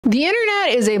The internet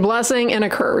is a blessing and a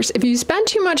curse. If you spend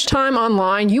too much time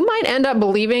online, you might end up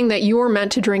believing that you were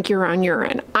meant to drink your own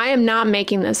urine. I am not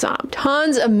making this up.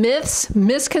 Tons of myths,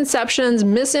 misconceptions,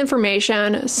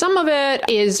 misinformation. Some of it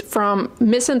is from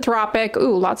misanthropic,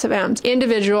 lots of M's,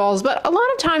 individuals, but a lot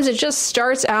of times it just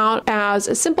starts out as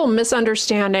a simple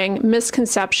misunderstanding,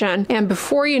 misconception, and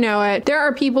before you know it, there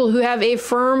are people who have a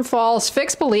firm, false,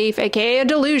 fixed belief, aka a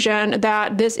delusion,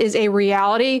 that this is a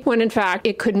reality, when in fact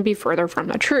it couldn't be further from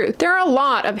the truth. There are a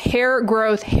lot of hair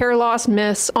growth, hair loss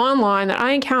myths online that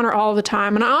I encounter all the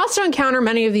time, and I also encounter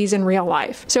many of these in real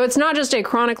life. So it's not just a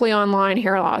chronically online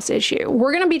hair loss issue.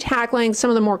 We're going to be tackling some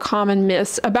of the more common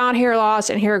myths about hair loss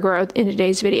and hair growth in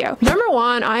today's video. Number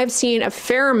one, I have seen a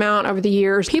fair amount over the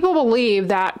years. People believe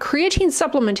that creatine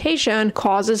supplementation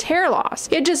causes hair loss.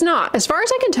 It does not. As far as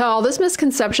I can tell, this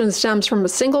misconception stems from a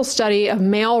single study of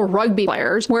male rugby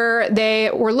players where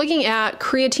they were looking at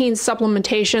creatine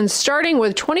supplementation starting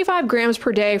with 25 grams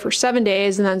per day for 7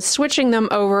 days and then switching them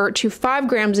over to 5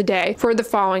 grams a day for the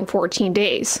following 14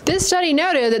 days. This study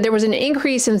noted that there was an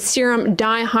increase in serum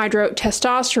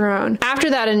dihydrotestosterone after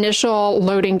that initial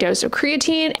loading dose of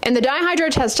creatine, and the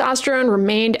dihydrotestosterone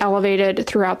remained elevated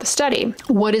throughout the study.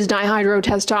 What is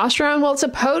dihydrotestosterone? Well, it's a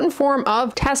potent form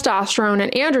of testosterone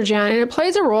and androgen, and it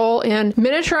plays a role in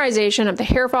miniaturization of the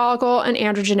hair follicle and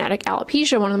androgenetic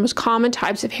alopecia, one of the most common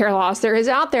types of hair loss there is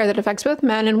out there that affects both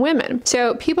men and women.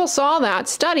 So people saw that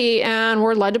study and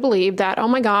were led to believe that, oh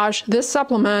my gosh, this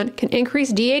supplement can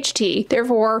increase DHT,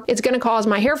 therefore it's going to cause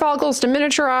my hair follicles to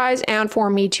miniaturize and for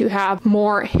me to have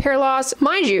more hair loss.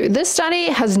 Mind you, this study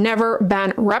has never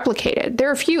been replicated. There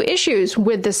are a few issues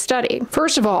with this study.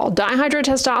 First of all,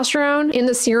 dihydrotestosterone in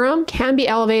the serum can be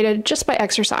elevated just by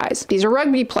exercise. These are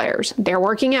rugby players. They're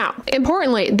working out.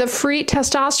 Importantly, the free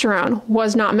testosterone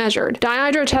was not measured.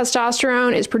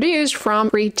 Dihydrotestosterone is produced from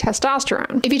free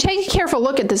testosterone. If you take a careful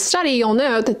look at this study, you'll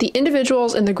note that the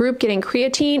individuals in the group getting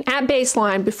creatine at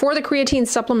baseline before the creatine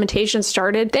supplementation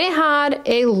started, they had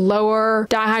a lower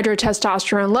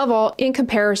dihydrotestosterone level in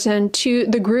comparison to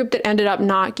the group that ended up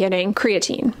not getting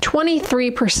creatine.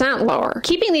 23% lower.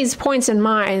 Keeping these points in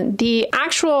mind, the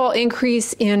actual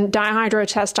increase in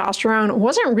dihydrotestosterone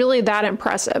wasn't really that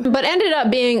impressive, but ended up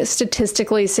being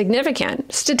statistically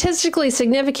significant. Statistically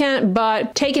significant,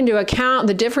 but take into account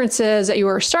the differences that you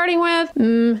were starting with,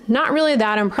 not really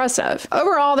that impressive.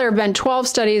 Overall, there have been 12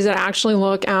 studies that actually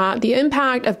look at the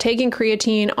impact of taking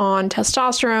creatine on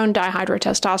testosterone,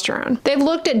 dihydrotestosterone. They've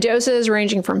looked at doses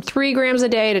ranging from 3 grams a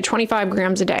day to 25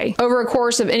 grams a day over a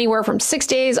course of anywhere from 6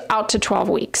 days out to 12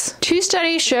 weeks. 2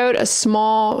 studies showed a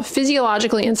small,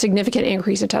 physiologically insignificant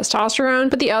increase in testosterone,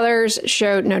 but the others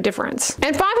showed no difference.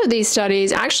 And 5 of these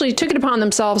studies actually took it upon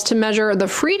themselves to measure the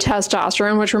free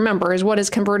testosterone, which remember is what is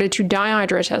converted to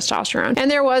dihydrotestosterone, and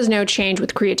there was no change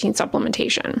with creatine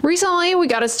supplementation. Recently, we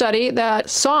got a study that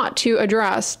sought to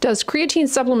address, does creatine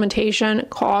supplementation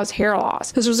cause hair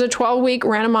loss? This was a 12-week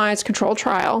randomized controlled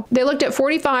trial. They looked at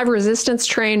 45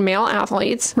 resistance-trained male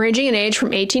athletes ranging in age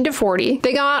from 18 to 40.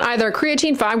 They got either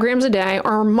creatine 5 grams a day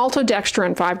or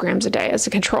maltodextrin 5 grams a day as a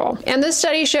control. And this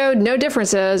study showed no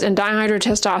differences in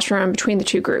dihydrotestosterone between the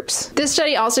two groups. This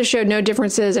study also showed no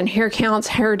differences in hair counts,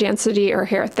 hair density, or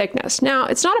hair thickness. Now,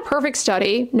 it's not a perfect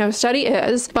study. No study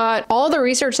is, but all the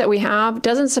research that we have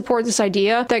doesn't support this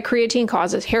idea that creatine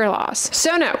causes hair loss.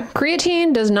 So no,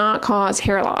 creatine does not cause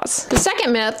hair loss. The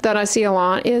second myth that I see a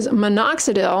lot is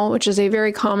minoxidil, which is a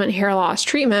very common hair loss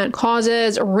treatment,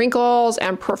 causes wrinkles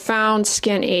and profound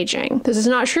skin aging. This is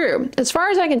not true. As far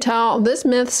as I can tell, this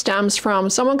myth stems from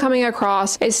someone coming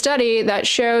across a study that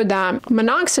showed that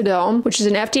minoxidil, which is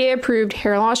an FDA-approved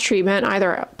hair loss treatment,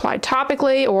 either applied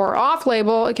topically or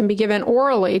off-label, it can be given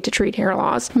orally to treat hair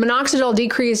loss. Minoxidil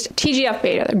decreased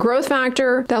TGF-beta, the growth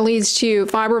factor that leads to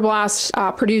fibroblasts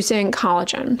producing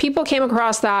collagen. People came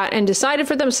across that and decided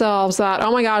for themselves that,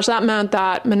 oh my gosh, that meant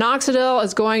that minoxidil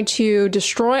is going to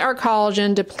destroy our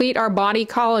collagen, deplete our body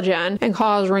collagen, and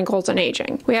cause wrinkles and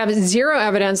aging. We have zero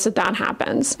evidence that that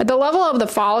happens. At the level of the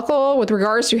follicle, with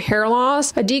regards to hair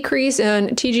loss, a decrease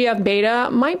in TGF-beta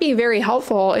might be very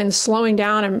helpful in slowing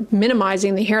down and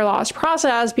minimizing the hair loss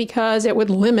process because it would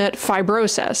limit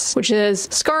fibrosis, which is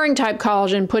scarring type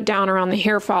collagen put down around the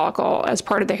hair follicle as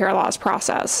part of the hair loss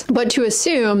process. But to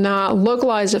assume that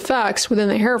localized effects within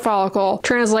the hair follicle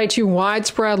translate to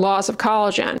widespread loss of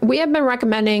collagen, we have been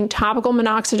recommending topical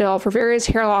minoxidil for various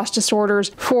hair loss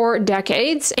disorders for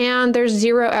decades, and there's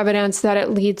zero evidence that it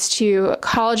leads to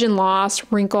collagen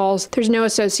loss, wrinkles. There's no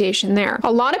association there.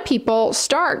 A lot of people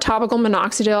start topical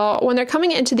minoxidil when they're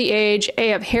coming into the age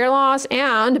A of hair loss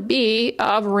and B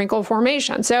of wrinkle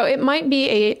formation. So it might be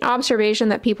an observation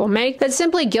that people make that's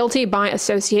simply guilty by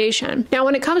association pronunciation. Now,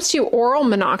 when it comes to oral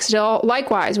minoxidil,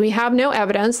 likewise, we have no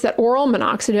evidence that oral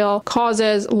minoxidil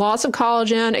causes loss of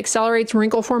collagen, accelerates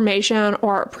wrinkle formation,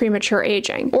 or premature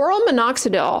aging. Oral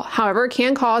minoxidil, however,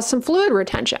 can cause some fluid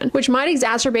retention, which might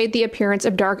exacerbate the appearance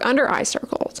of dark under eye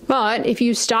circles. But if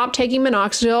you stop taking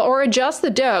minoxidil or adjust the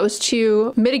dose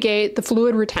to mitigate the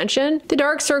fluid retention, the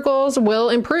dark circles will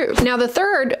improve. Now, the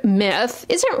third myth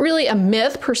isn't really a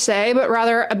myth per se, but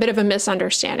rather a bit of a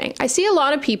misunderstanding. I see a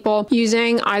lot of people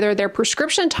using either their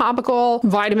prescription topical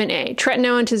vitamin A,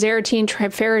 tretinoin, tazarotene,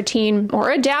 trifarotene, or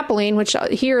adapalene, which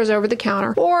here is over the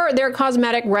counter, or their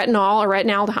cosmetic retinol or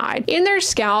retinaldehyde in their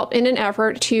scalp in an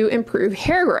effort to improve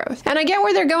hair growth. And I get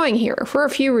where they're going here for a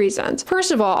few reasons.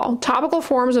 First of all, topical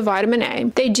forms of vitamin A,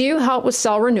 they do help with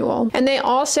cell renewal, and they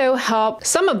also help,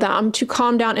 some of them, to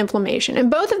calm down inflammation. And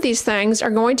both of these things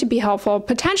are going to be helpful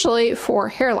potentially for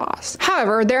hair loss.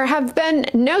 However, there have been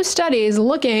no studies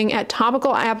looking at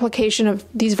topical application of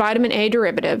these vitamin A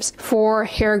derivatives for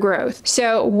hair growth.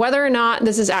 So whether or not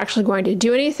this is actually going to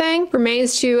do anything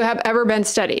remains to have ever been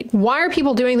studied. Why are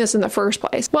people doing this in the first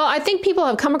place? Well, I think people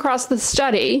have come across the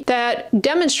study that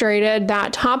demonstrated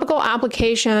that topical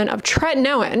application of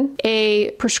tretinoin,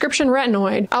 a prescription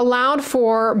retinoid, allowed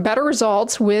for better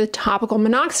results with topical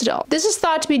minoxidil. This is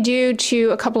thought to be due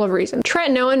to a couple of reasons.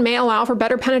 Tretinoin may allow for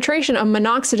better penetration of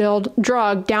minoxidil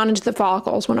drug down into the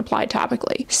follicles when applied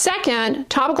topically. Second,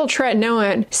 topical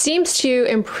tretinoin seems to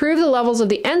improve the levels of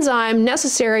the enzyme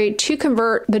necessary to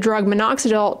convert the drug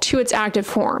minoxidil to its active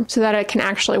form so that it can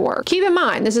actually work. Keep in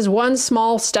mind, this is one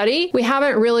small study. We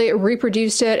haven't really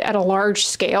reproduced it at a large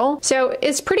scale, so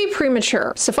it's pretty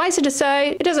premature. Suffice it to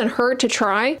say, it doesn't hurt to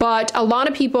try, but a lot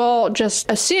of people just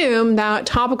assume that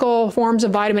topical forms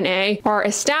of vitamin A are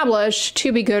established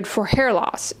to be good for hair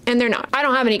loss, and they're not. I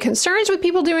don't have any concerns with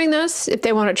people doing this if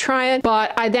they want to try it,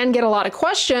 but I then get a lot of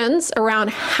questions around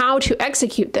how to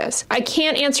execute this. I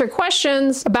can't answer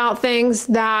questions about things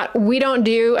that we don't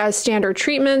do as standard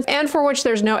treatments and for which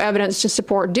there's no evidence to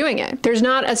support doing it. There's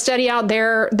not a study out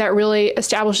there that really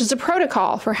establishes a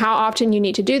protocol for how often you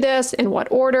need to do this, in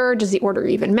what order, does the order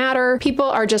even matter? People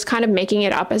are just kind of making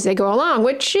it up as they go along,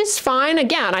 which is fine.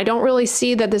 Again, I don't really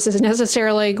see that this is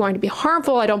necessarily going to be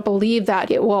harmful. I don't believe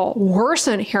that it will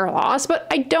worsen hair loss, but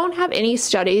I don't have any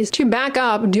studies to back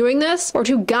up doing this or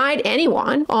to guide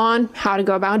anyone on how to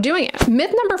go about doing it.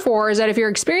 Myth number 4 is that if you're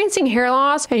experiencing hair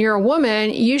loss and you're a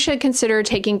woman, you should consider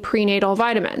taking prenatal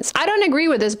vitamins. I don't agree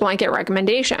with this blanket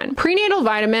recommendation. Prenatal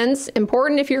vitamins,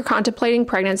 important if you're contemplating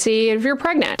pregnancy, if you're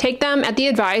pregnant. Take them at the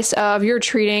advice of your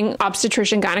treating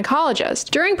obstetrician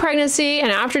gynecologist. During pregnancy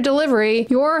and after delivery,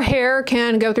 your hair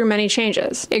can go through many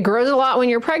changes. It grows a lot when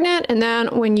you're pregnant, and then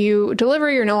when you deliver,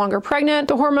 you're no longer pregnant.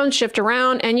 The hormones shift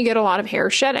around and you get a lot of hair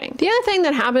shedding. The other thing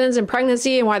that happens in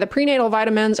pregnancy and why the prenatal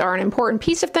vitamins are an important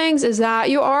piece of things is that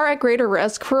you are at greater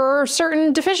risk for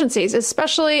certain deficiencies,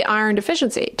 especially iron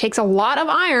deficiency. It takes a lot of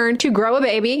iron to grow a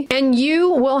baby, and you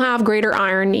will have greater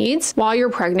iron needs while you're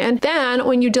pregnant. Then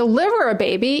when you deliver a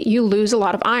baby, you lose a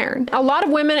lot of iron. A lot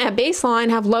of women at baseline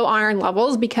have low iron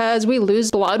levels because we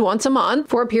lose blood once a month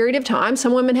for a period of time.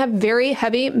 Some women have very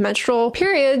heavy menstrual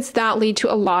periods that lead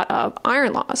to a lot of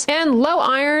iron loss. And low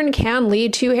iron can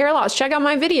lead to hair loss. Check out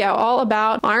my video all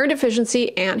about iron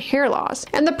deficiency and hair loss.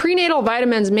 And the prenatal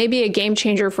vitamins may be a game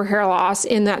changer for hair loss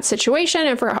in that situation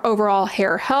and for overall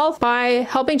hair health by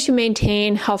helping to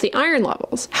maintain healthy iron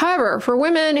levels. However, for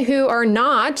women who are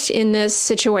not in this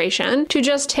situation, to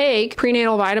just take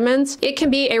prenatal vitamins, it can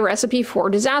be a recipe for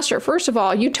disaster. First of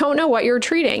all, you don't know what you're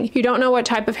treating. You don't know what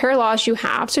type of hair loss you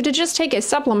have. So to just take a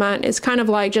supplement is kind of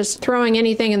like just throwing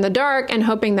anything in the dark and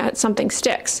hoping that something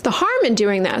sticks. The harm in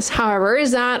doing this, however,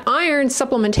 is that iron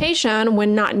supplementation,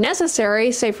 when not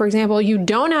necessary, say for example, you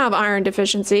don't have iron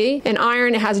deficiency and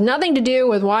iron has nothing to do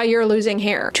with why you're losing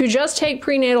hair. To just take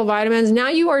prenatal vitamins, now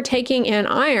you are taking in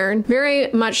iron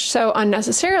very much so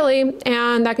unnecessarily,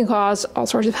 and that can cause all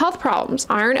sorts of health problems.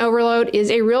 Iron overload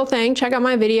is a real thing. Check out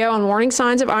my video on warning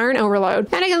signs of iron overload,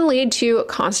 and it can lead to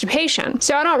constipation.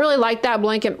 So I don't really like that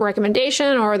blanket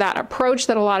recommendation or that approach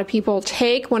that a lot of people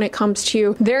take when it comes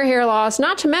to their hair loss.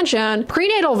 Not to mention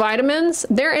prenatal vitamins,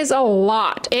 there is a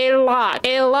lot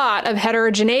of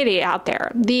heterogeneity out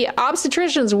there. The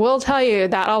obstetricians will tell you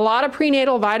that a lot of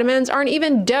prenatal vitamins aren't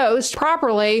even dosed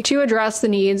properly to address the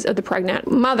needs of the pregnant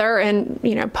mother and,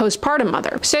 postpartum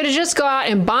mother. So to just go out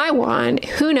and buy one,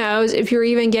 who knows if you're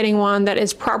even getting one that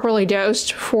is properly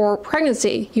dosed for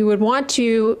pregnancy. You would want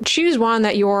to choose one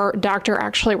that you your doctor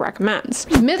actually recommends.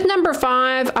 Myth number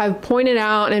 5, I've pointed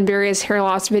out in various hair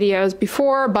loss videos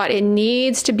before, but it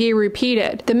needs to be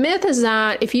repeated. The myth is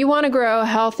that if you want to grow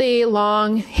healthy,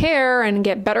 long hair and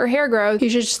get better hair growth, you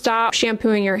should stop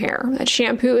shampooing your hair. That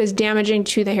shampoo is damaging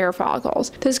to the hair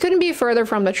follicles. This couldn't be further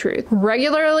from the truth.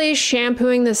 Regularly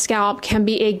shampooing the scalp can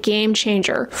be a game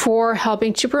changer for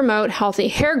helping to promote healthy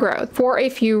hair growth for a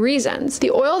few reasons.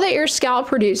 The oil that your scalp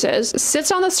produces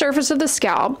sits on the surface of the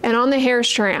scalp and on the hair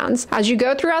strands. As you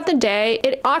go throughout the day,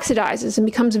 it oxidizes and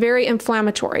becomes very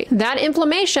inflammatory. That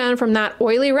inflammation from that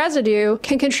oily residue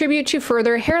can contribute to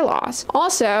further hair loss.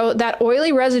 Also, that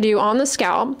oily residue on the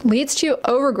scalp leads to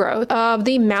overgrowth of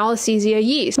the Malassezia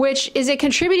yeast, which is a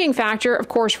contributing factor, of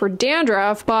course, for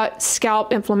dandruff, but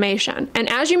scalp inflammation. And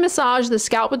as you massage the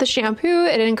scalp with the shampoo,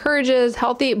 it encourages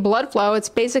healthy blood flow. It's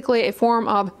basically a form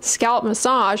of scalp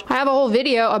massage. I have a whole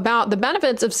video about the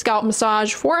benefits of scalp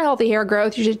massage for healthy hair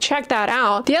growth. You should check that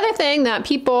out. The other thing that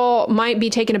people might be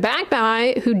taken aback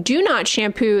by who do not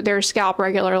shampoo their scalp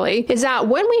regularly is that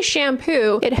when we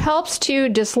shampoo, it helps to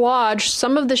dislodge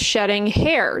some of the shedding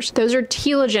hairs. Those are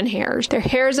telogen hairs. They're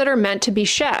hairs that are meant to be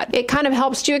shed. It kind of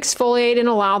helps to exfoliate and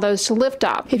allow those to lift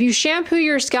up. If you shampoo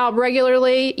your scalp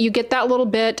regularly, you get that little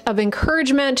bit of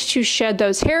encouragement to shed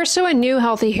those hairs so a new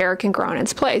healthy hair can grow in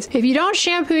its place. If you don't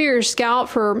shampoo your scalp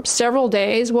for several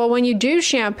days, well, when you do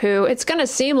shampoo, it's going to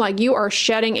seem like you are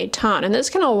shedding a ton, and this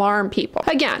can alarm people.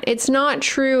 Again, it's not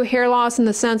true hair loss in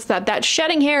the sense that that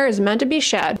shedding hair is meant to be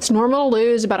shed. It's normal to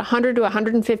lose about 100 to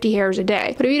 150 hairs a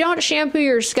day. But if you don't shampoo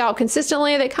your scalp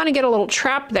consistently, they kind of get a little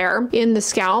trapped there in the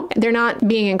scalp. They're not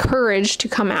being encouraged to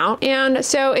come out, and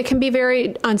so it can be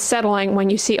very unsettling when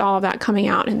you see all of that coming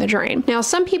out in the drain. Now,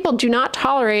 some people do not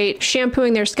tolerate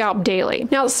shampooing their scalp daily.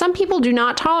 Now, some people do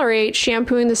not tolerate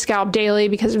shampooing the scalp daily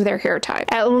because of their hair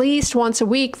type. At least once a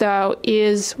week, though,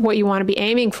 is what you want to be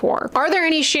aiming for. Are there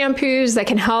any shampoos that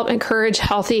can help encourage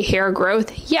healthy hair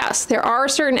growth? Yes, there are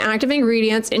certain active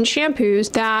ingredients in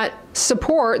shampoos that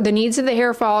support the needs of the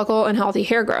hair follicle and healthy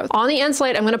hair growth. On the end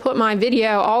slate, I'm going to put my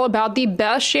video all about the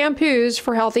best shampoos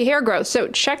for healthy hair growth, so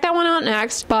check that one out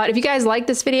next. But if you guys like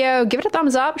this video, give it a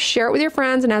thumbs up, share it with your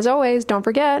friends, and as always, don't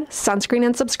forget, sunscreen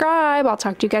and subscribe. I'll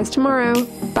talk to you guys tomorrow.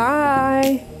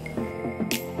 Bye!